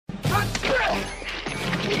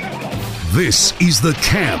This is The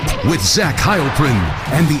Camp with Zach Heilprin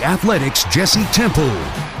and the Athletics' Jesse Temple.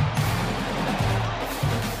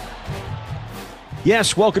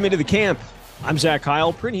 Yes, welcome into The Camp. I'm Zach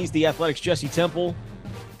Heilprin. He's the Athletics' Jesse Temple.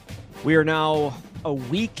 We are now a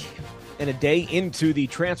week and a day into the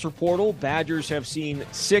transfer portal. Badgers have seen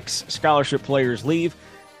 6 scholarship players leave,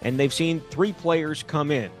 and they've seen 3 players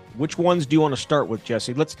come in. Which ones do you want to start with,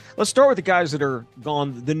 Jesse? Let's start with the guys that are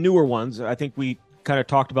gone, the newer ones. I think we kind of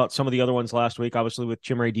talked about some of the other ones last week, obviously with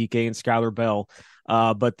Chimere Dike and Skylar Bell.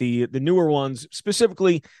 But the newer ones,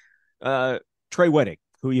 specifically Trey Weddick,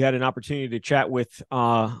 who you had an opportunity to chat with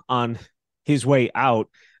on his way out,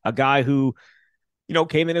 a guy who,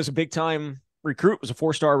 came in as a big-time recruit, was a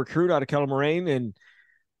 4-star recruit out of Keller Moraine, and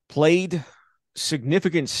played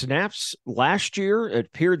significant snaps last year. It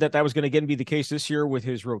appeared that was going to again be the case this year with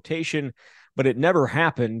his rotation, but it never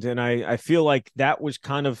happened. And I feel like that was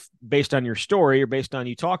kind of based on your story or based on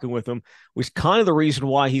you talking with him, was kind of the reason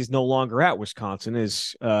why he's no longer at Wisconsin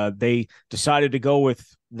is they decided to go with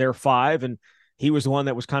their 5, and he was the one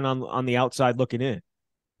that was kind of on the outside looking in.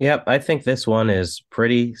 Yep, I think this one is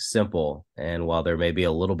pretty simple. And while there may be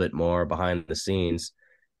a little bit more behind the scenes,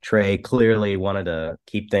 Trey clearly wanted to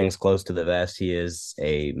keep things close to the vest. He is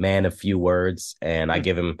a man of few words, and I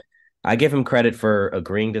give him credit for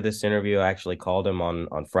agreeing to this interview. I actually called him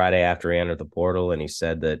on Friday after he entered the portal, and he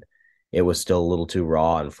said that it was still a little too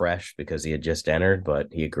raw and fresh because he had just entered, but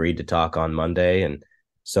he agreed to talk on Monday. And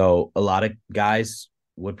so a lot of guys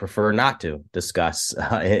would prefer not to discuss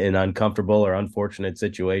an uncomfortable or unfortunate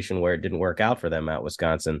situation where it didn't work out for them at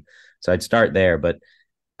Wisconsin. So I'd start there. But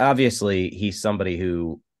obviously, he's somebody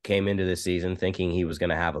who came into this season thinking he was going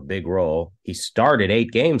to have a big role. He started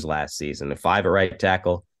 8 games last season, 5 at right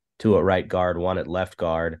tackle, 2 at right guard, 1 at left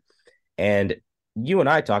guard. And you and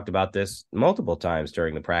I talked about this multiple times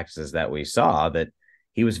during the practices that we saw, that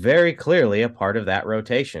he was very clearly a part of that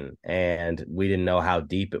rotation. And we didn't know how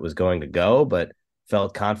deep it was going to go, but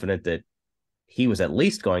felt confident that he was at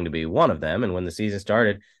least going to be one of them. And when the season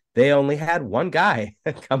started, they only had one guy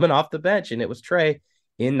coming off the bench, and it was Trey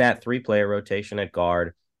in that 3-player rotation at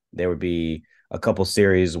guard. There would be a couple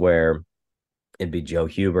series where it'd be Joe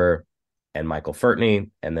Huber and Michael Furtney,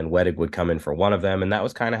 and then Weddick would come in for one of them. And that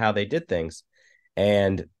was kind of how they did things.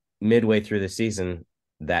 And midway through the season,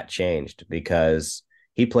 that changed because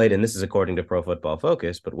he played, and this is according to Pro Football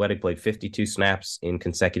Focus, but Weddick played 52 snaps in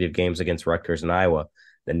consecutive games against Rutgers and Iowa.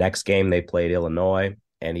 The next game they played Illinois,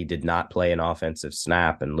 and he did not play an offensive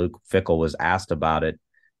snap. And Luke Fickell was asked about it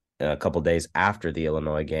a couple days after the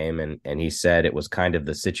Illinois game, and he said it was kind of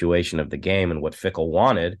the situation of the game and what Fickell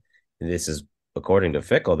wanted. This is according to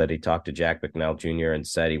Fickell, that he talked to Jack McNeil Jr. and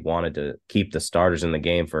said he wanted to keep the starters in the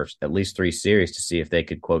game for at least 3 series to see if they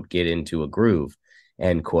could, quote, get into a groove,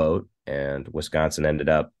 end quote. And Wisconsin ended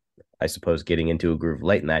up, I suppose, getting into a groove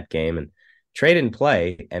late in that game. And Trey didn't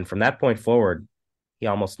play. And from that point forward, he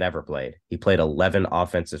almost never played. He played 11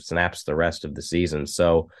 offensive snaps the rest of the season.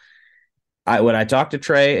 So when I talked to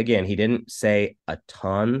Trey, again, he didn't say a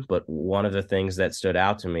ton, but one of the things that stood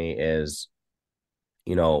out to me is,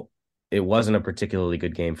 it wasn't a particularly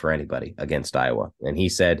good game for anybody against Iowa. And he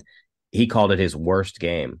said he called it his worst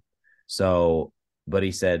game. So, but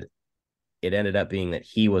he said it ended up being that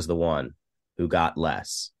he was the one who got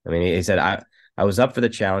less. I mean, he said, I was up for the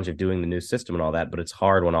challenge of doing the new system and all that, but it's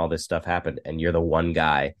hard when all this stuff happened and you're the one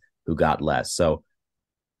guy who got less. So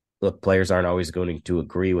look, players aren't always going to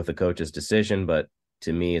agree with the coach's decision, but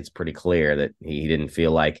to me, it's pretty clear that he didn't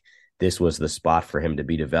feel like this was the spot for him to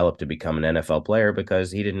be developed to become an NFL player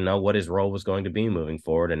because he didn't know what his role was going to be moving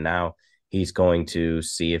forward. And now he's going to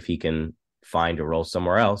see if he can find a role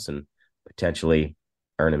somewhere else and potentially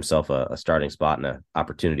earn himself a starting spot and an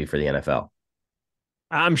opportunity for the NFL.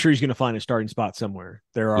 I'm sure he's going to find a starting spot somewhere.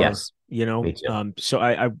 There are, yes, so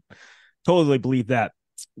I totally believe that.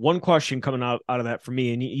 One question coming out of that for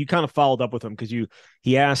me, and you kind of followed up with him because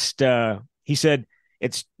he asked, he said,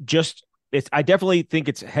 I definitely think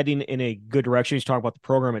it's heading in a good direction. He's talking about the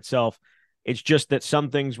program itself. It's just that some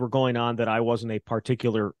things were going on that I wasn't a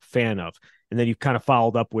particular fan of. And then you kind of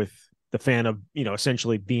followed up with the fan of,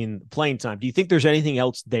 essentially being playing time. Do you think there's anything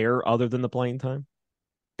else there other than the playing time?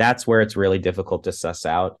 That's where it's really difficult to suss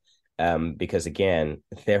out because, again,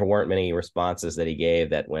 there weren't many responses that he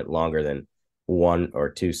gave that went longer than 1 or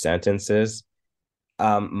 2 sentences.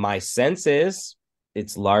 My sense is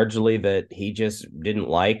it's largely that he just didn't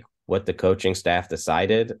like what the coaching staff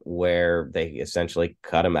decided, where they essentially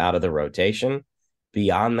cut him out of the rotation.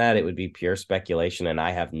 Beyond that, it would be pure speculation, and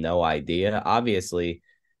I have no idea. Obviously,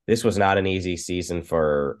 this was not an easy season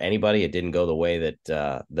for anybody. It didn't go the way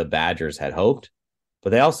that the Badgers had hoped,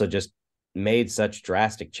 but they also just made such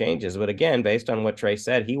drastic changes. But again, based on what Trey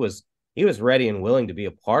said, he was ready and willing to be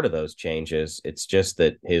a part of those changes. It's just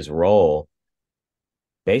that his role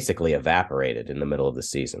basically evaporated in the middle of the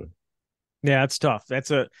season. Yeah, it's tough.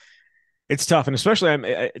 It's tough, and especially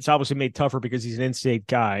it's obviously made tougher because he's an in-state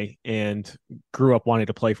guy and grew up wanting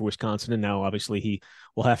to play for Wisconsin, and now obviously he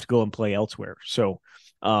will have to go and play elsewhere. So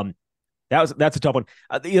that's a tough one.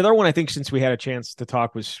 The other one I think since we had a chance to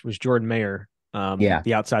talk was Jordan Mayer, Yeah.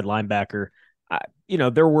 the outside linebacker. I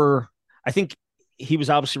think he was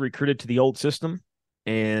obviously recruited to the old system,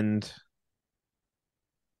 and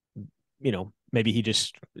maybe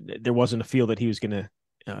there wasn't a feel that he was going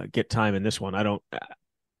to get time in this one.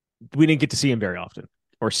 We didn't get to see him very often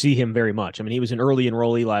or see him very much. I mean, he was an early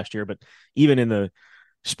enrollee last year, but even in the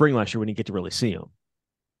spring last year, we didn't get to really see him.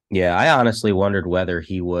 Yeah, I honestly wondered whether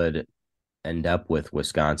he would end up with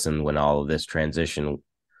Wisconsin when all of this transition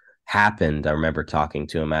happened. I remember talking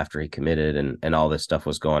to him after he committed and all this stuff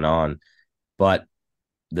was going on. But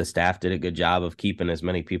the staff did a good job of keeping as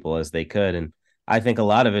many people as they could. And I think a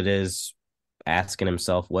lot of it is asking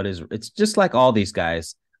himself, it's just like all these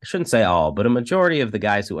guys. I shouldn't say all, but a majority of the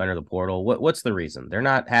guys who enter the portal, what's the reason? They're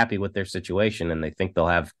not happy with their situation and they think they'll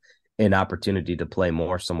have an opportunity to play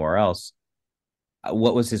more somewhere else.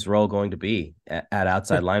 What was his role going to be at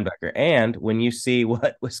outside linebacker? And when you see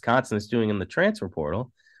what Wisconsin is doing in the transfer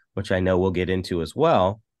portal, which I know we'll get into as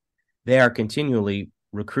well, they are continually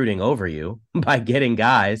recruiting over you by getting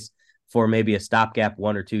guys for maybe a stopgap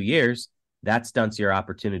 1 or 2 years. That stunts your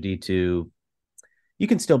opportunity you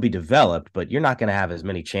can still be developed, but you're not going to have as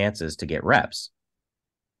many chances to get reps.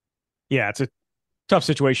 Yeah, it's a tough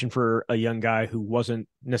situation for a young guy who wasn't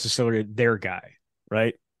necessarily their guy,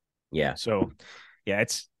 right? Yeah. So, yeah,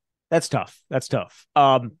 that's tough. That's tough.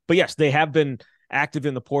 But yes, they have been active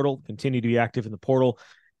in the portal, continue to be active in the portal.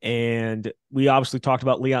 And we obviously talked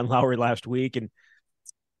about Leon Lowry last week, and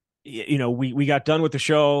we got done with the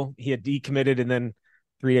show. He had decommitted, and then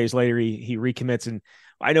 3 days later he recommits. And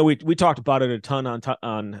I know we talked about it a ton on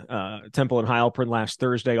Temple and Heilprin last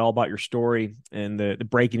Thursday, all about your story and the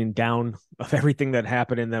breaking down of everything that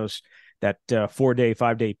happened in that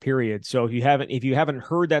 5-day period. So if you haven't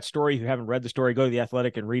heard that story, if you haven't read the story, go to The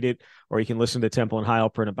Athletic and read it, or you can listen to Temple and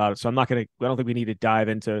Heilprin about it. So I don't think we need to dive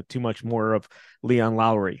into too much more of Leon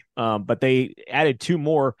Lowry. But they added 2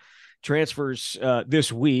 more transfers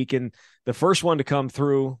this week, and the first one to come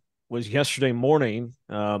through was yesterday morning,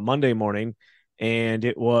 Monday morning, and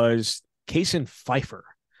it was Kason Pfeiffer,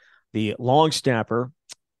 the long snapper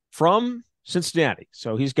from Cincinnati.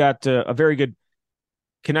 So he's got a very good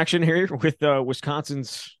connection here with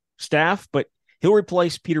Wisconsin's staff, but he'll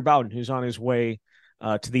replace Peter Bowden, who's on his way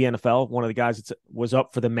to the NFL. One of the guys that was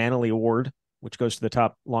up for the Manley Award, which goes to the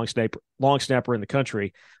top long snapper in the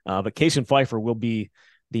country. But Kason Pfeiffer will be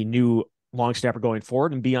the new long snapper going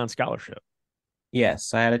forward and be on scholarship.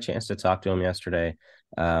 Yes, I had a chance to talk to him yesterday.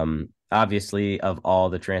 Obviously, of all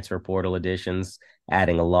the transfer portal additions,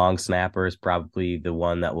 adding a long snapper is probably the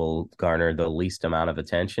one that will garner the least amount of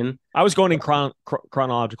attention. I was going in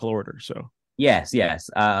chronological order, so yes.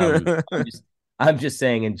 I'm just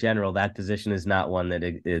saying in general that position is not one that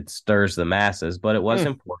it stirs the masses, but it was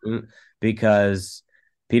important because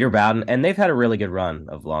Peter Bowden, and they've had a really good run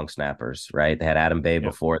of long snappers, right? They had Adam Bay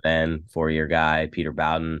before then, 4-year guy, Peter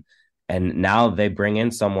Bowden, and now they bring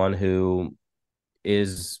in someone who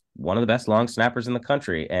is one of the best long snappers in the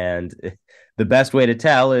country. And the best way to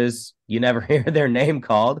tell is you never hear their name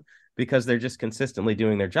called because they're just consistently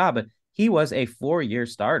doing their job. But he was a 4-year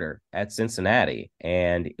starter at Cincinnati.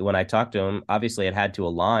 And when I talked to him, obviously it had to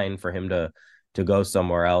align for him to go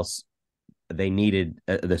somewhere else. They needed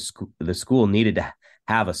the school needed to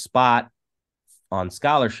have a spot on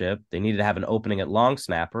scholarship. They needed to have an opening at long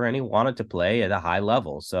snapper, and he wanted to play at a high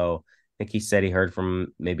level. So I think he said he heard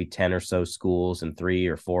from maybe 10 or so schools, and 3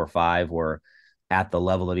 or 4 or 5 were at the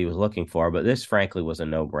level that he was looking for. But this, frankly, was a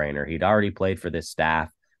no-brainer. He'd already played for this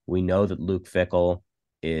staff. We know that Luke Fickell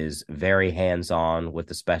is very hands-on with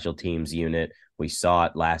the special teams unit. We saw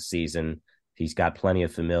it last season. He's got plenty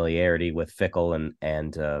of familiarity with Fickell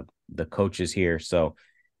and the coaches here. So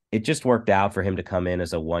it just worked out for him to come in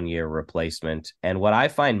as a 1-year replacement. And what I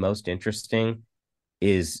find most interesting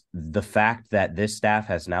is the fact that this staff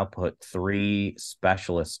has now put 3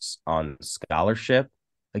 specialists on scholarship.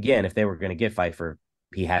 Again, if they were going to get Pfeiffer,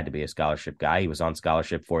 he had to be a scholarship guy. He was on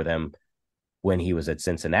scholarship for them when he was at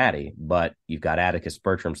Cincinnati. But you've got Atticus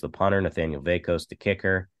Bertrams, the punter, Nathaniel Vakos, the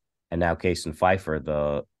kicker, and now Kason Pfeiffer,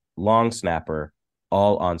 the long snapper,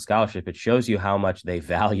 all on scholarship. It shows you how much they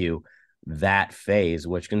value that phase,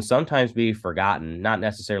 which can sometimes be forgotten, not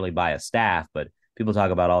necessarily by a staff, but people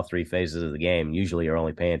talk about all three phases of the game. Usually you're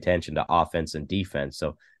only paying attention to offense and defense.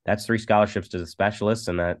 So that's 3 scholarships to the specialists,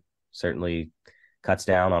 and that certainly cuts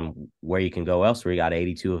down on where you can go elsewhere. You got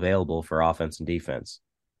 82 available for offense and defense.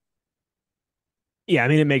 Yeah, I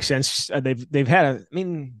mean, it makes sense. They've had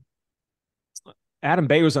Adam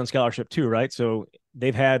Bay was on scholarship too, right? So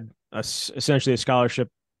they've had essentially a scholarship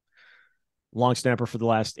long snapper for the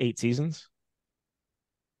last 8 seasons.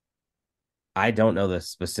 I don't know the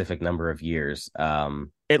specific number of years.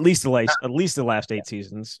 At least the last 8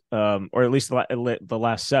 seasons, or at least the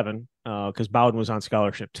last 7, because Bowden was on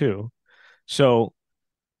scholarship too. So,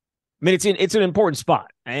 I mean, it's an important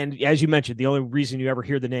spot, and as you mentioned, the only reason you ever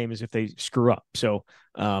hear the name is if they screw up. So,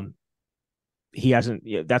 he hasn't.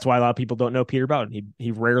 That's why a lot of people don't know Peter Bowden.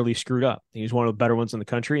 He rarely screwed up. He's one of the better ones in the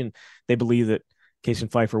country, and they believe that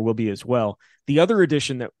Kason Pfeiffer will be as well. The other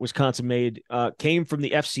addition that Wisconsin made came from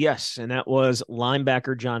the FCS, and that was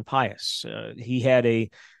linebacker John Pius. He's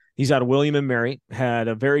out of William and Mary, had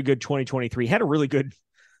a very good 2023, had a really good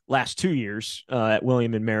last 2 years at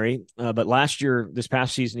William and Mary. But last year, this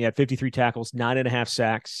past season, he had 53 tackles, 9.5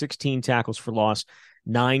 sacks, 16 tackles for loss,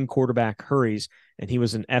 9 quarterback hurries, and he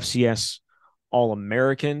was an FCS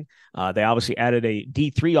All-American. They obviously added a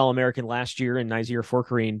D3 All-American last year in Nazir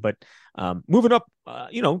Forkarine, but moving up,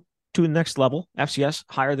 to the next level, FCS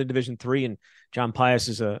higher than Division III, and John Pius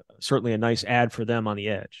is certainly a nice add for them on the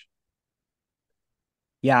edge.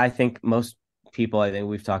 Yeah, I think most people, I think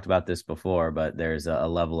we've talked about this before, but there's a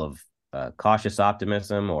level of cautious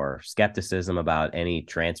optimism or skepticism about any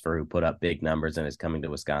transfer who put up big numbers and is coming to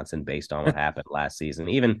Wisconsin based on what happened last season.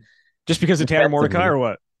 Even just because of Tanner Mordecai or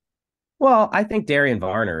what? Well, I think Darian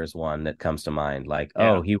Varner is one that comes to mind.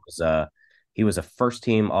 He was a first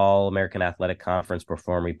team All-American Athletic Conference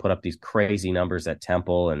performer. He put up these crazy numbers at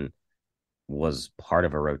Temple and was part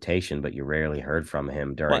of a rotation, but you rarely heard from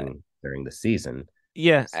him during the season.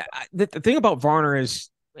 Yeah. The thing about Varner is,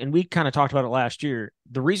 and we kind of talked about it last year,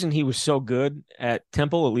 the reason he was so good at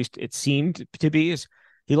Temple, at least it seemed to be, is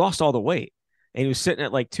he lost all the weight and he was sitting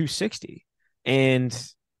at like 260,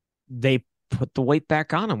 and they put the weight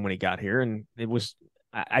back on him when he got here. And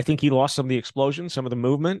I think he lost some of the explosion, some of the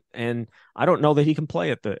movement, and I don't know that he can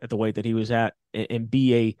play at the weight that he was at and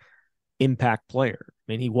be a impact player.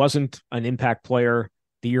 I mean, he wasn't an impact player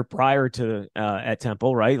the year prior to at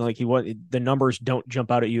Temple, right? Like the numbers don't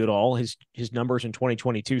jump out at you at all. His numbers in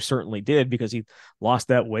 2022 certainly did, because he lost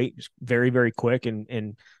that weight just very, very quick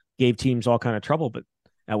and gave teams all kind of trouble. But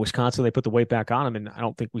at Wisconsin, they put the weight back on him, and I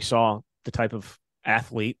don't think we saw the type of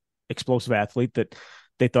explosive athlete that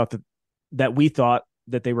they thought that we thought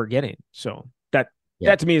that they were getting. So that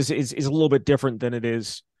to me is a little bit different than it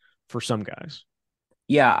is for some guys.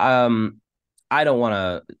 Yeah. I don't want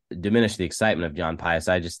to diminish the excitement of John Pius.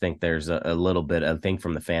 I just think there's a little bit of thing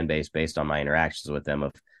from the fan base based on my interactions with them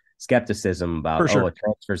of skepticism about, a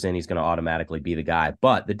transfer's in, he's going to automatically be the guy.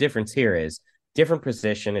 But the difference here is different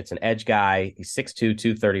position. It's an edge guy. He's 6'2",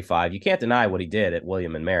 235. You can't deny what he did at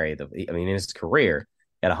William and Mary. In his career,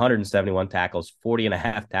 at 171 tackles,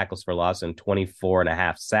 40.5 tackles for loss, and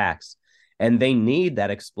 24.5 sacks. And they need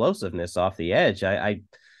that explosiveness off the edge.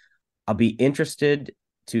 I'll be interested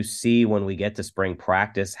to see when we get to spring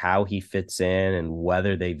practice how he fits in and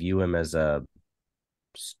whether they view him as a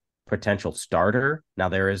potential starter. Now,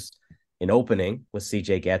 there is an opening with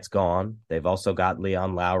CJ Getz gone. They've also got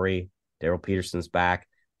Leon Lowry, Daryl Peterson's back,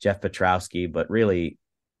 Jeff Petrowski, but really,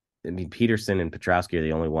 Peterson and Petrowski are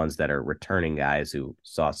the only ones that are returning guys who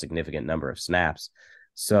saw a significant number of snaps.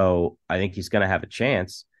 So I think he's going to have a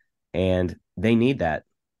chance, and they need that.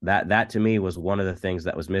 That to me was one of the things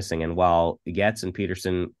that was missing. And while Getz and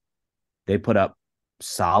Peterson, they put up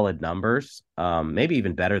solid numbers, maybe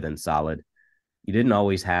even better than solid, you didn't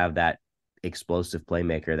always have that explosive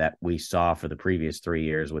playmaker that we saw for the previous 3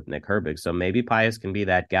 years with Nick Herbig. So maybe Pius can be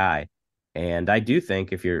that guy. And I do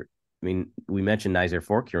think we mentioned Nazir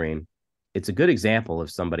Forkarine. It's a good example of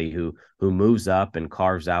somebody who moves up and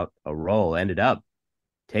carves out a role, ended up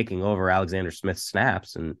taking over Alexander Smith's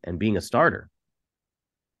snaps and being a starter.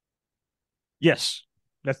 Yes,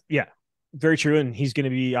 very true. And he's going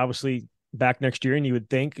to be obviously back next year. And you would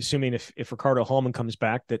think, assuming if Ricardo Hallman comes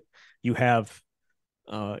back, that you have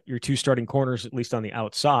your 2 starting corners, at least on the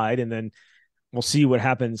outside, and then we'll see what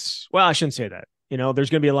happens. Well, I shouldn't say that. There's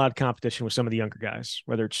going to be a lot of competition with some of the younger guys,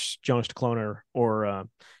 whether it's Jonas DeClona or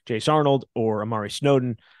Jace Arnold or Amari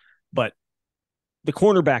Snowden. But the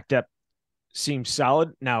cornerback depth seems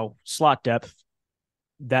solid. Now, slot depth,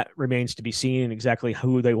 that remains to be seen, and exactly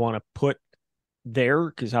who they want to put there,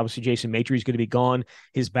 because obviously Jason Maitre is going to be gone.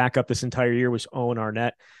 His backup this entire year was Owen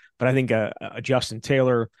Arnett. But I think a Justin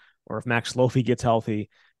Taylor, or if Max Lofi gets healthy,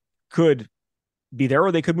 could be there,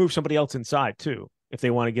 or they could move somebody else inside too if they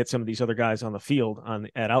want to get some of these other guys on the field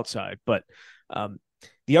at outside. But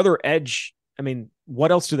the other edge, I mean,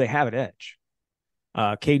 what else do they have at edge?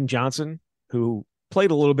 Caden Johnson, who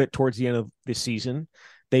played a little bit towards the end of this season.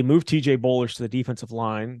 They moved TJ Bollers to the defensive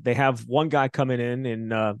line. They have one guy coming in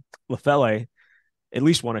LaFelle, at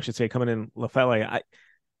least one, I should say, coming in LaFelle.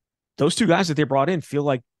 Those two guys that they brought in feel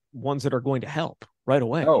like ones that are going to help right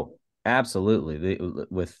away. Oh, absolutely.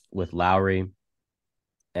 With Lowry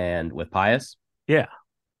and with Pius. Yeah.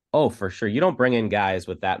 Oh, for sure. You don't bring in guys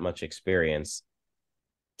with that much experience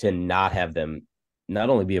to not have them not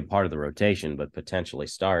only be a part of the rotation, but potentially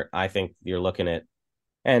start. I think you're looking at,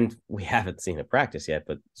 and we haven't seen a practice yet,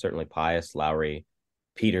 but certainly Pius, Lowry,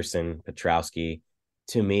 Peterson, Petrowski.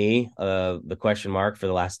 To me, the question mark for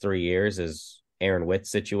the last 3 years is Aaron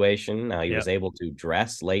Witt's situation. Now, he was able to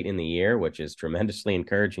dress late in the year, which is tremendously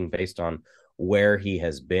encouraging based on where he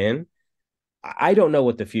has been. I don't know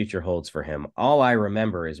what the future holds for him. All I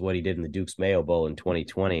remember is what he did in the Duke's Mayo Bowl in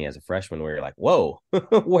 2020 as a freshman, where you're like, whoa,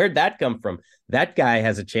 where'd that come from? That guy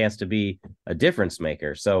has a chance to be a difference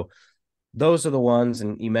maker. So those are the ones.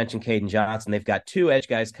 And you mentioned Caden Johnson. They've got two edge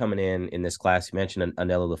guys coming in this class. You mentioned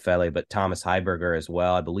Anelo LaFelle, but Thomas Heiberger as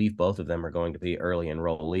well. I believe both of them are going to be early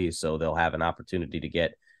enrollees, so they'll have an opportunity to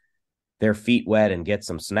get their feet wet and get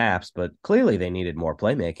some snaps, but clearly they needed more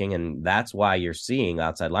playmaking. And that's why you're seeing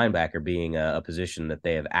outside linebacker being a position that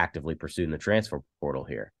they have actively pursued in the transfer portal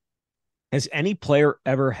here. Has any player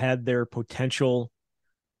ever had their potential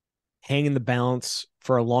hang in the balance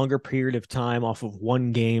for a longer period of time off of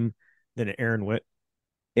one game than Aaron Witt?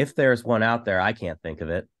 If there's one out there, I can't think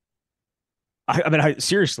of it. I mean,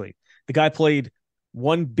 seriously, the guy played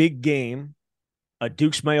one big game, a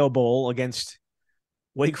Duke's Mayo Bowl against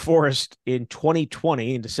Wake Forest in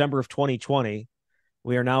 2020, in December of 2020.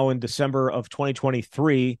 We are now in December of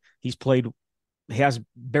 2023. He has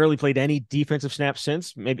barely played any defensive snaps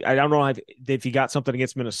since. Maybe, I don't know if he got something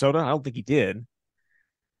against Minnesota. I don't think he did.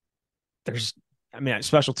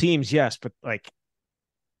 Special teams, yes, but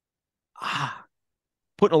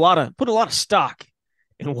putting a lot of stock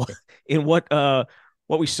in what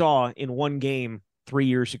we saw in one game 3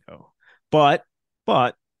 years ago. But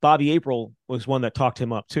Bobby April was one that talked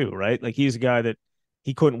him up too, right? Like, he's a guy that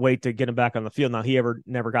he couldn't wait to get him back on the field. Now, he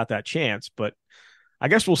never got that chance, but I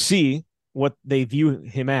guess we'll see what they view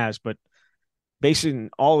him as. But basing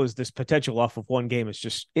all is this potential off of one game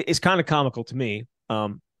is it's kind of comical to me.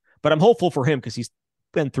 But I'm hopeful for him because he's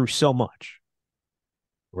been through so much.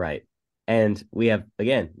 Right. And we have,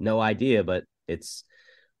 again, no idea, but it's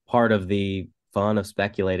part of the fun of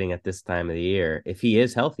speculating at this time of the year. If he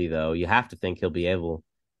is healthy, though, you have to think he'll be able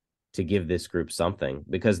to give this group something,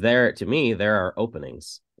 because there are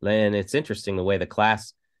openings. And it's interesting the way the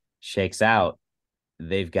class shakes out.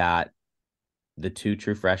 They've got the two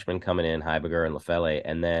true freshmen coming in, Heiberger and LaFelle,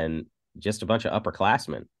 and then just a bunch of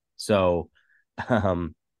upperclassmen. So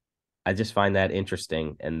I just find that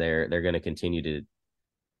interesting, and they're going to continue to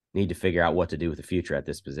need to figure out what to do with the future at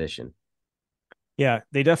this position. Yeah,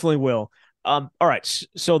 they definitely will. All right.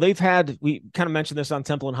 So we kind of mentioned this on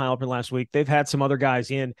Temple and Heilprin last week. They've had some other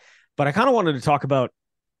guys in, but I kind of wanted to talk about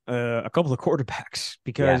a couple of quarterbacks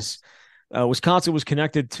because Wisconsin was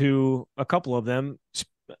connected to a couple of them.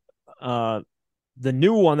 The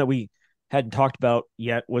new one that we hadn't talked about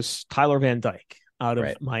yet was Tyler Van Dyke out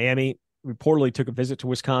of Miami. Reportedly took a visit to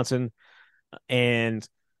Wisconsin, and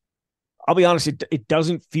I'll be honest, it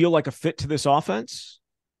doesn't feel like a fit to this offense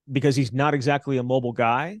because he's not exactly a mobile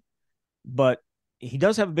guy, but he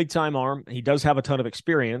does have a big time arm. He does have a ton of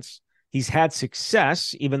experience. He's had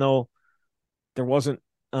success, even though there wasn't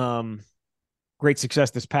great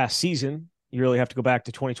success this past season. You really have to go back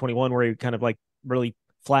to 2021 where he kind of really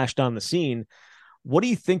flashed on the scene. What do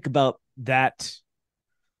you think about that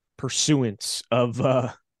pursuance of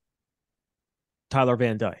Tyler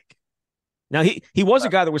Van Dyke? Now he was a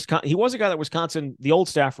guy that Wisconsin, the old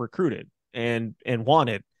staff, recruited and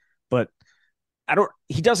wanted, but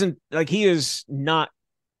he is not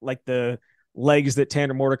like the legs that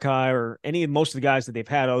Tanner Mordecai or most of the guys that they've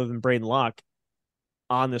had other than Braden Locke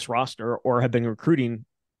on this roster or have been recruiting,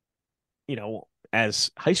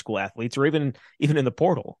 as high school athletes or even in the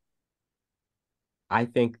portal. I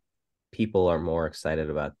think people are more excited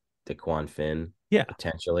about DeQuan Finn,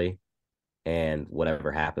 potentially, and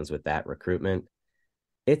whatever happens with that recruitment.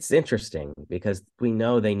 It's interesting because we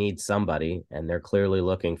know they need somebody, and they're clearly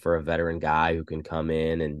looking for a veteran guy who can come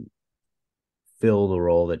in and fill the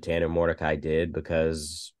role that Tanner Mordecai did,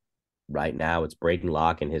 because right now it's Braden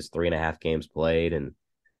Locke and his 3.5 games played and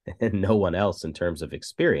no one else in terms of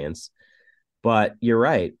experience. But you're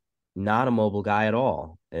right, not a mobile guy at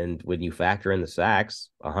all. And when you factor in the sacks,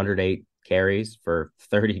 108 carries for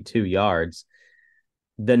 32 yards,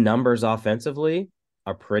 the numbers offensively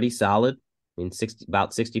are pretty solid. I mean,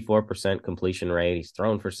 about 64% completion rate. He's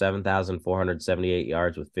thrown for 7,478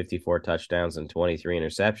 yards with 54 touchdowns and 23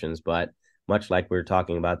 interceptions. But much like we were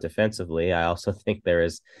talking about defensively, I also think there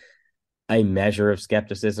is a measure of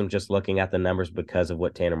skepticism just looking at the numbers because of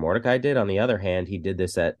what Tanner Mordecai did. On the other hand,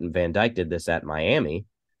 Van Dyke did this at Miami,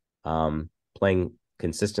 playing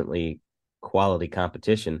consistently quality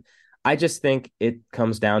competition. I just think it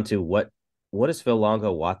comes down to what does Phil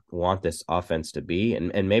Longo want this offense to be?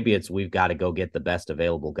 And maybe it's we've got to go get the best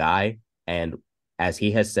available guy. And as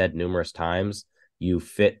he has said numerous times, you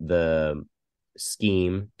fit the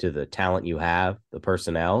scheme to the talent you have, the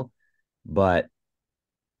personnel. But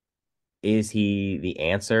is he the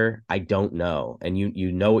answer? I don't know. And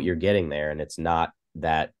you know what you're getting there. And it's not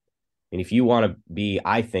that. And if you want to be,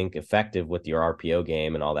 I think, effective with your RPO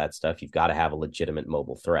game and all that stuff, you've got to have a legitimate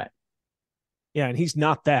mobile threat. Yeah, and he's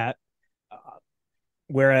not that.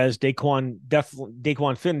 Whereas Daquan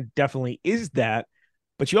Finn definitely is that.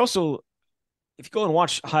 But you also, if you go and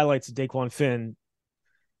watch highlights of Daquan Finn,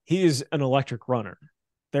 he is an electric runner.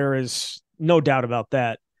 There is no doubt about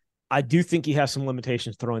that. I do think he has some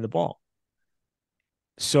limitations throwing the ball.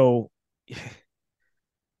 So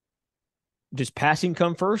does passing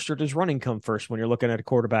come first or does running come first when you're looking at a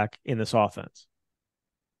quarterback in this offense?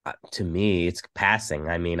 To me, it's passing.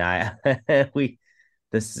 I mean, I'll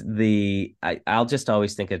just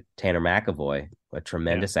always think of Tanner McAvoy, a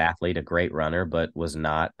tremendous athlete, a great runner, but was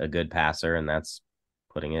not a good passer. And that's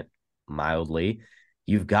putting it mildly.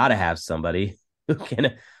 You've got to have somebody who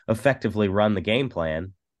can effectively run the game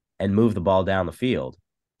plan and move the ball down the field.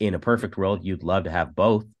 In a perfect world, you'd love to have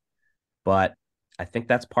both, but I think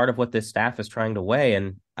that's part of what this staff is trying to weigh.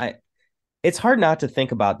 And it's hard not to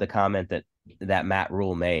think about the comment that Matt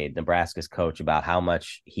Rule made, Nebraska's coach, about how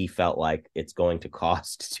much he felt like it's going to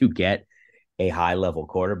cost to get a high-level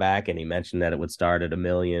quarterback. And he mentioned that it would start at $1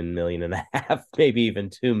 million, $1.5 million, maybe even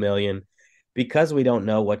 $2 million, because we don't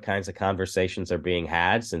know what kinds of conversations are being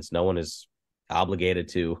had since no one is obligated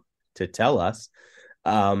to tell us.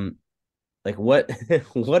 Like what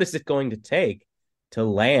is it going to take to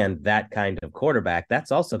land that kind of quarterback?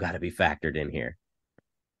 That's also got to be factored in here.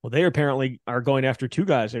 Well, they apparently are going after two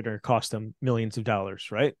guys that are going to cost them millions of dollars,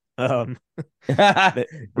 right? Right.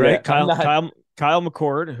 Yeah, Kyle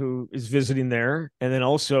McCord, who is visiting there, and then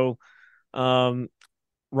also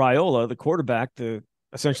Raiola, the quarterback,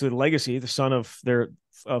 essentially the legacy, the son of their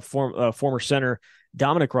former center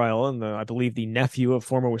Dominic Raiola, and I believe the nephew of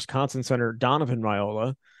former Wisconsin center Donovan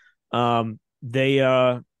Raiola. They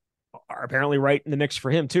are apparently right in the mix for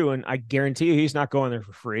him too, and I guarantee you he's not going there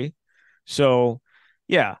for free. So.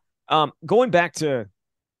 Yeah. Going back to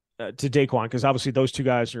Daquan, because obviously those two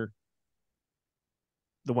guys are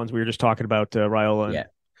the ones we were just talking about, Raiola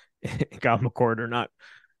and Kyle McCord are not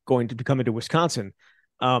going to be coming to Wisconsin.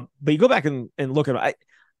 But you go back and look at it.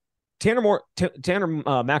 Tanner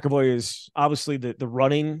McAvoy is obviously the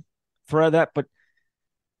running thread of that, but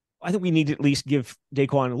I think we need to at least give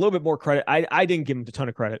Daquan a little bit more credit. I didn't give him a ton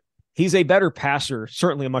of credit. He's a better passer,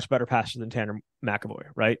 certainly a much better passer than Tanner McAvoy,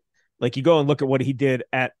 right? Like you go and look at what he did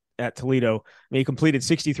at Toledo. I mean, he completed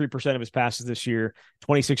 63% of his passes this year,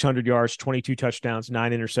 2,600 yards, 22 touchdowns,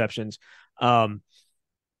 9 interceptions.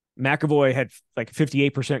 McAvoy had like a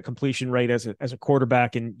 58% completion rate as a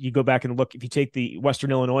quarterback. And you go back and look, if you take the Western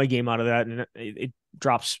Illinois game out of that, and it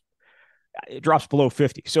drops below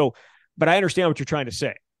 50. So, but I understand what you're trying to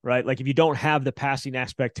say, right? Like if you don't have the passing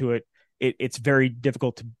aspect to it, it's very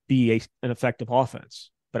difficult to be an effective offense.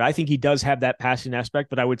 But I think he does have that passing aspect.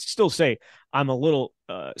 But I would still say I'm a little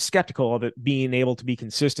skeptical of it being able to be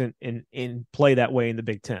consistent and play that way in the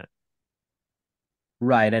Big Ten.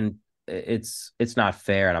 Right. And it's not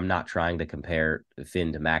fair. And I'm not trying to compare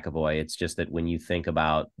Finn to McAvoy. It's just that when you think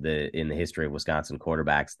about in the history of Wisconsin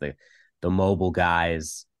quarterbacks, the mobile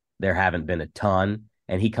guys, there haven't been a ton.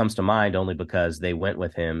 And he comes to mind only because they went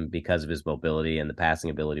with him because of his mobility and the passing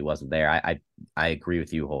ability wasn't there. I agree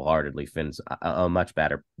with you wholeheartedly. Finn's a much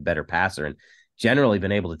better passer and generally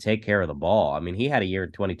been able to take care of the ball. I mean, he had a year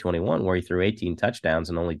in 2021 where he threw 18 touchdowns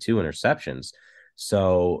and only 2 interceptions.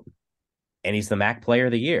 So, and he's the MAC player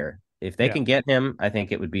of the year. If they can get him, I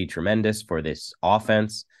think it would be tremendous for this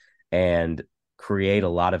offense and create a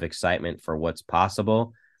lot of excitement for what's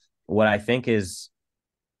possible. What I think is,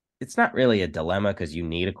 it's not really a dilemma because you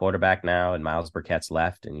need a quarterback now and Miles Burkett's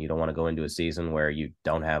left and you don't want to go into a season where you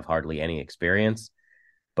don't have hardly any experience.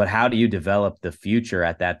 But how do you develop the future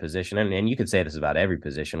at that position? And you could say this about every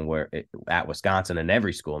position at Wisconsin and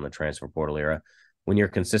every school in the transfer portal era. when you're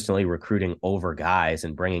consistently recruiting over guys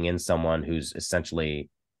and bringing in someone who's essentially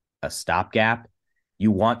a stopgap,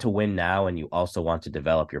 you want to win now and you also want to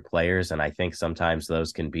develop your players. And I think sometimes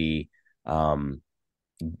those can be kind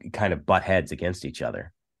of butt heads against each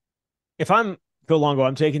other. If I'm Phil Longo,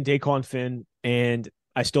 I'm taking Daquan Finn, and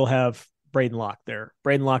I still have Braden Locke there.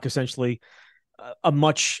 Braden Locke essentially a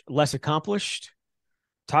much less accomplished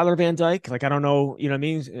Tyler Van Dyke. Like, I don't know, you know what I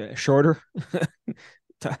mean? Shorter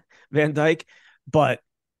Van Dyke, but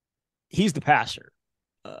he's the passer.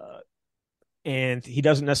 And he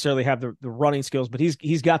doesn't necessarily have the running skills, but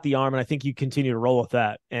he's got the arm, and I think you continue to roll with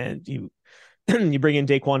that. And you you bring in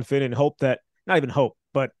Daquan Finn and hope that, not even hope,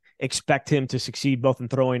 but expect him to succeed both in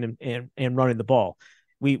throwing and running the ball.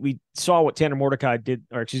 We saw what Tanner Mordecai did,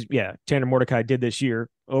 or Tanner Mordecai did this year,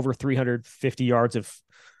 over 350 yards of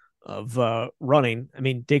running. I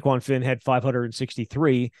mean, Daquan Finn had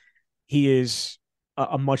 563. He is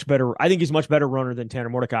a much better, I think he's a much better runner than Tanner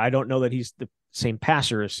Mordecai. I don't know that he's the same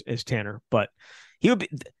passer as Tanner, but he would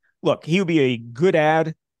be a good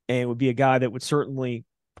ad, and would be a guy that would certainly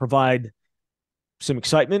provide some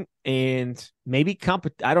excitement and maybe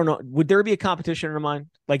I don't know. Would there be a competition in your mind?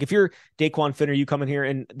 Like, if you're Daquan Finn, are you coming here?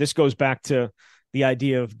 And this goes back to the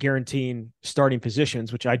idea of guaranteeing starting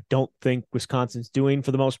positions, which I don't think Wisconsin's doing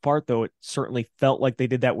for the most part, though it certainly felt like they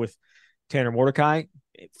did that with Tanner Mordecai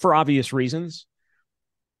for obvious reasons.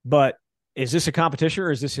 But is this a competition,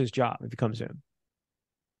 or is this his job if he comes in?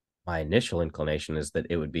 My initial inclination is that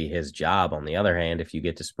it would be his job. On the other hand, if you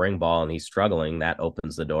get to spring ball and he's struggling, that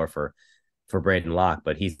opens the door for Braden Locke.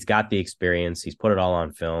 But he's got the experience. He's put it all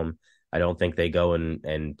on film. I don't think they go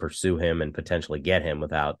and pursue him and potentially get him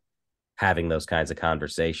without having those kinds of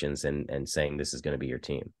conversations and saying this is going to be your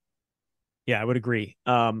team. Yeah, I would agree.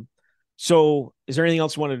 So is there anything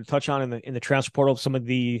else you wanted to touch on in the transfer portal? Some of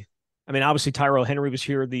the, I mean, obviously Tyrell Henry was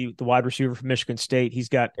here, the wide receiver from Michigan State. He's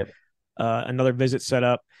got another visit set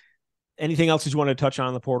up. Anything else that you want to touch on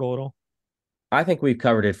in the portal at all? I think we've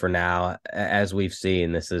covered it for now. As we've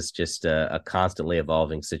seen, this is just a constantly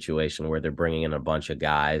evolving situation where they're bringing in a bunch of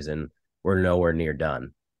guys and we're nowhere near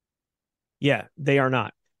done. Yeah, they are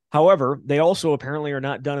not. However, they also apparently are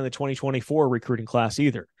not done in the 2024 recruiting class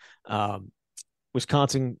either.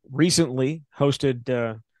 Wisconsin recently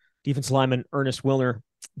hosted defensive lineman Ernest Wilner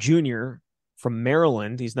Jr. from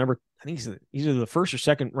Maryland. He's I think he's either the first or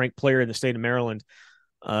second ranked player in the state of Maryland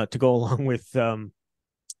to go along with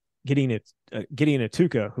Gideon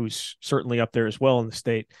Atuka, who's certainly up there as well in the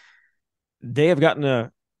state. They have gotten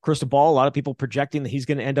a crystal ball. A lot of people projecting that he's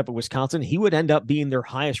going to end up at Wisconsin. He would end up being their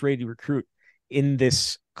highest rated recruit in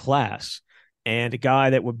this class, and a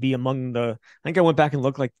guy that would be among I think I went back and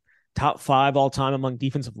looked, like top 5 all time among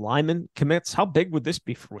defensive linemen commits. How big would this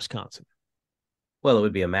be for Wisconsin? Well, it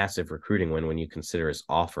would be a massive recruiting win when you consider his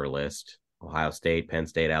offer list: Ohio State, Penn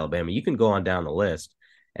State, Alabama. You can go on down the list.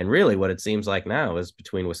 And really what it seems like now is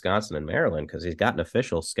between Wisconsin and Maryland, because he's got an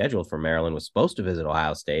official schedule for Maryland, was supposed to visit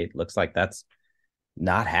Ohio State. Looks like that's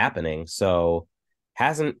not happening. So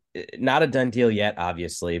not a done deal yet,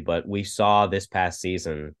 obviously, but we saw this past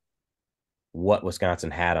season what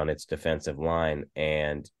Wisconsin had on its defensive line,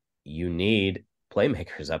 and you need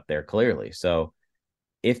playmakers up there clearly. So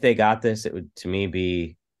if they got this, it would, to me,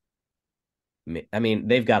 be, I mean,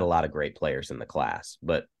 they've got a lot of great players in the class,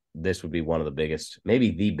 but this would be one of the biggest,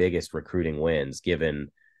 maybe the biggest recruiting wins given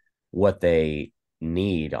what they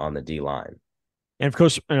need on the D line. And of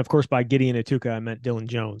course, by Gideon Atuka, I meant Dylan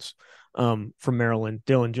Jones from Maryland.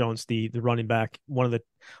 Dylan Jones, the running back, one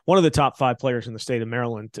of the top 5 players in the state of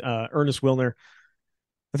Maryland. Ernest Wilner,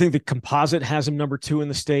 I think the composite has him number 2 in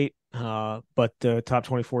the state, but Top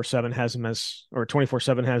 24/7 has him or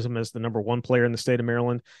 24/7 has him as the number 1 player in the state of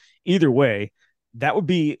Maryland. Either way, that would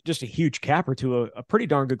be just a huge capper to a pretty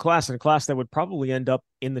darn good class, and a class that would probably end up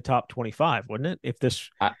in the top 25, wouldn't it? If this,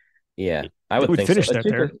 I would think finish so. that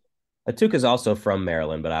there. Atuka is also from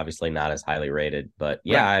Maryland, but obviously not as highly rated. But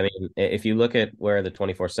yeah, right. I mean, if you look at where the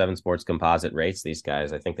 24/7 Sports composite rates these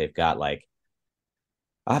guys, I think they've got, like,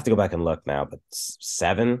 I'll have to go back and look now, but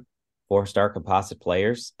 7 4-star composite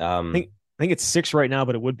players. I think it's 6 right now,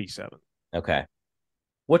 but it would be 7. Okay,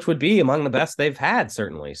 which would be among the best they've had,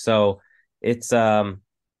 certainly. So it's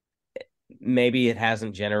maybe it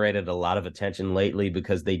hasn't generated a lot of attention lately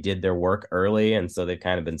because they did their work early, and so they've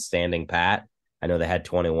kind of been standing pat. I know they had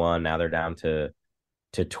 21, now they're down to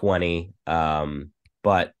 20,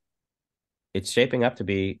 but it's shaping up to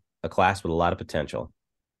be a class with a lot of potential.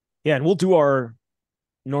 Yeah, and we'll do our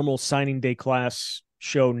normal signing day class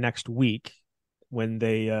show next week when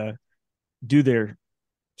they do their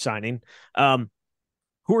signing.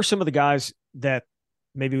 Who are some of the guys that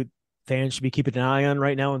maybe fans should be keeping an eye on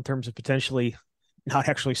right now in terms of potentially not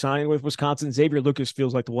actually signing with Wisconsin. Xavier Lucas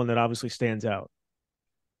feels like the one that obviously stands out.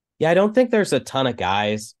 Yeah, I don't think there's a ton of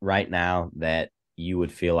guys right now that you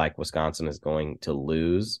would feel like Wisconsin is going to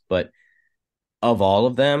lose, but of all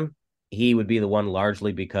of them, he would be the one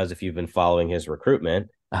largely because if you've been following his recruitment,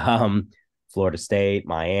 Florida State,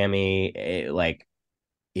 Miami, like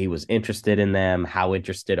he was interested in them. How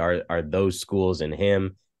interested are those schools in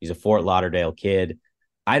him? He's a Fort Lauderdale kid.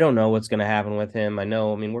 I don't know what's going to happen with him. I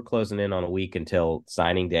mean, we're closing in on a week until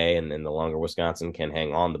signing day, and then the longer Wisconsin can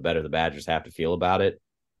hang on, the better the Badgers have to feel about it.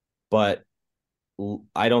 But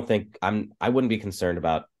I don't think I wouldn't be concerned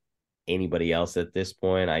about anybody else at this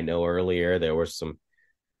point. I know earlier there was some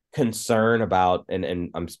concern about,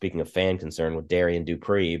 and I'm speaking of fan concern with Darian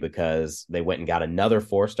Dupree because they went and got another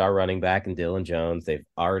 4-star running back in Dylan Jones. They've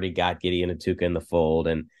already got Gideon Atuka in the fold,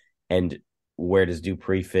 and where does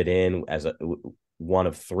Dupree fit in as one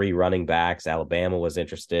of 3 running backs? Alabama was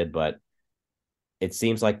interested, but it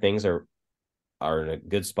seems like things are in a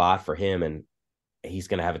good spot for him, and he's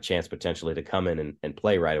going to have a chance potentially to come in and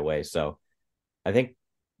play right away. So I think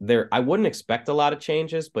I wouldn't expect a lot of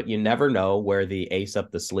changes, but you never know where the ace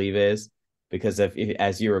up the sleeve is, because if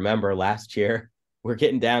as you remember last year, we're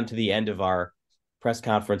getting down to the end of our press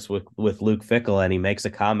conference with Luke Fickell, and he makes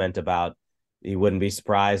a comment about he wouldn't be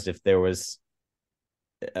surprised if there was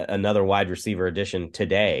another wide receiver addition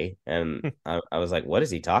today. And I was like, what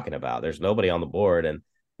is he talking about? There's nobody on the board, and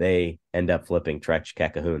they end up flipping Tretch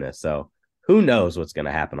Kekahuna. So who knows what's going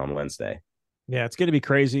to happen on Wednesday? Yeah, it's going to be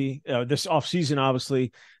crazy. This offseason,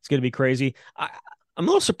 obviously, it's going to be crazy. I'm a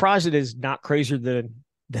little surprised it is not crazier than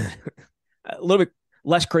a little bit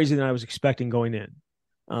less crazy than I was expecting going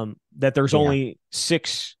in. That there's only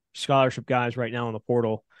 6 scholarship guys right now in the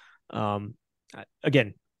portal.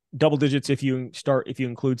 Again, double digits if you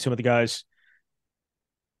include some of the guys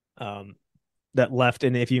that left,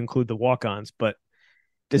 and if you include the walk-ons. But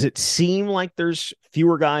does it seem like there's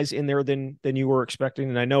fewer guys in there than you were expecting?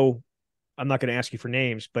 And I know I'm not going to ask you for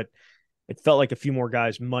names, but it felt like a few more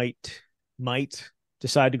guys might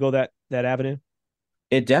decide to go that avenue.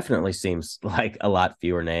 It definitely seems like a lot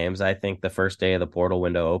fewer names. I think the first day of the portal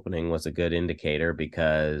window opening was a good indicator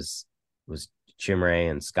because it was Chimere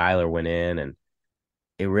and Skylar went in, and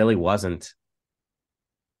it really wasn't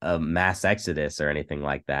a mass exodus or anything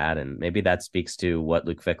like that. And maybe that speaks to what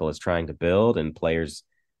Luke Fickell is trying to build and players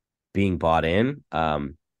being bought in.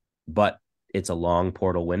 But it's a long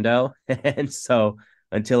portal window. And so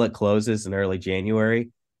until it closes in early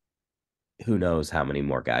January, who knows how many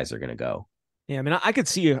more guys are going to go. Yeah. I mean, I could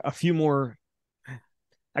see a few more.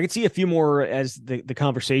 I could see a few more as the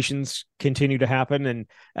conversations continue to happen and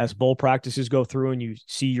as bowl practices go through and you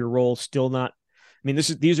see your role still not. I mean,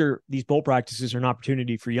 these bowl practices are an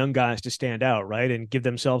opportunity for young guys to stand out, right? And give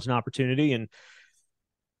themselves an opportunity. And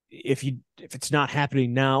if it's not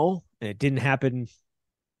happening now and it didn't happen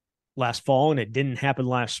last fall and it didn't happen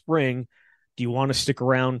last spring, do you want to stick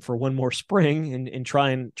around for one more spring and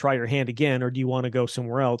try your hand again, or do you want to go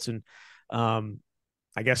somewhere else? And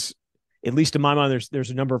I guess, at least in my mind,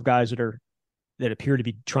 there's a number of guys that appear to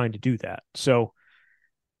be trying to do that. So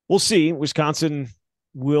we'll see. Wisconsin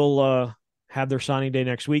will have their signing day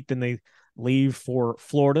next week. Then they leave for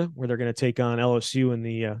Florida, where they're going to take on LSU in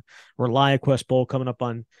the ReliaQuest Bowl coming up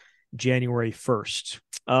on January 1st.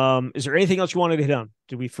 Is there anything else you wanted to hit on?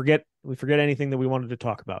 Did we forget anything that we wanted to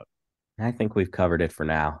talk about? I think we've covered it for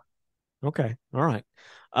now. Okay. All right.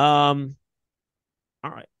 All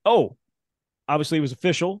right. Oh, obviously it was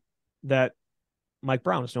official that Mike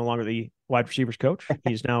Brown is no longer the wide receivers coach.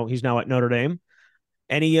 He's now at Notre Dame.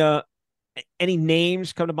 Any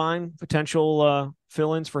names come to mind, potential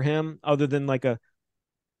fill-ins for him, other than like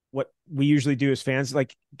what we usually do as fans?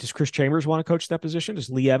 Like, does Chris Chambers want to coach that position? Does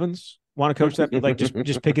Lee Evans want to coach that? Like,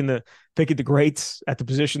 just picking the greats at the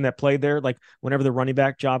position that played there. Like, whenever the running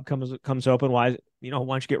back job comes open, why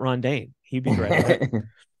don't you get Ron Dane? He'd be great.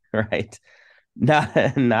 Right. Not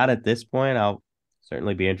at this point. I'll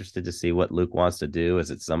certainly be interested to see what Luke wants to do.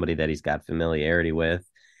 Is it somebody that he's got familiarity with?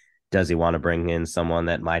 Does he want to bring in someone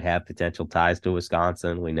that might have potential ties to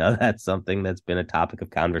Wisconsin? We know that's something that's been a topic of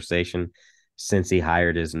conversation since he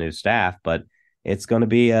hired his new staff, but it's going to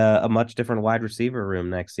be a much different wide receiver room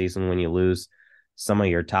next season when you lose some of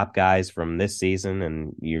your top guys from this season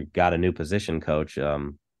and you've got a new position coach.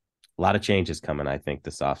 A lot of changes coming, I think,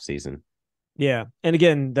 this offseason. Yeah. And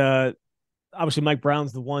again, obviously Mike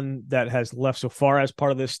Brown's the one that has left so far as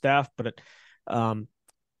part of this staff, but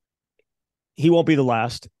he won't be the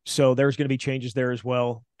last. So there's going to be changes there as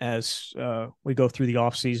well as we go through the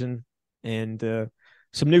offseason, and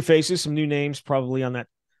some new faces, some new names probably on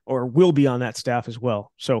or will be on that staff as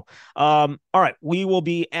well. So, all right, we will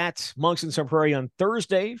be at Monks and Sun Prairie on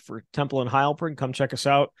Thursday for Temple and Heilprin. Come check us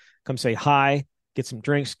out. Come say hi, get some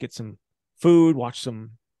drinks, get some food, watch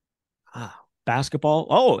some basketball.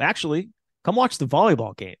 Oh, actually, come watch the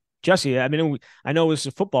volleyball game. Jesse, I mean, I know it's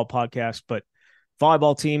a football podcast, but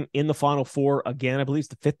volleyball team in the Final Four again. I believe it's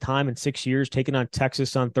the 5th time in 6 years, taking on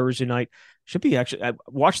Texas on Thursday night. Should be actually. I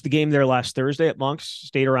watched the game there last Thursday at Monks.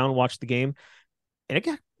 Stayed around, watched the game, and it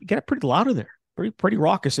got pretty loud in there, pretty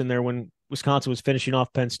raucous in there when Wisconsin was finishing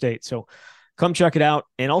off Penn State. So come check it out.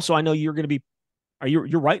 And also, I know you're going to be.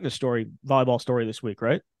 You're writing a volleyball story this week,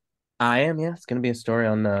 right? I am, yeah. It's going to be a story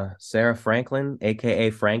on Sarah Franklin,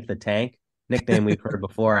 a.k.a. Frank the Tank, nickname we've heard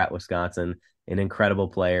before at Wisconsin. An incredible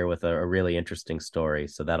player with a really interesting story.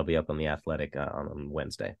 So that'll be up on The Athletic on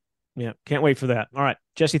Wednesday. Yeah, can't wait for that. All right,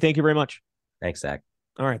 Jesse, thank you very much. Thanks, Zach.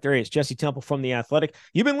 All right, there he is, Jesse Temple from The Athletic.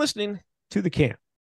 You've been listening to The Camp.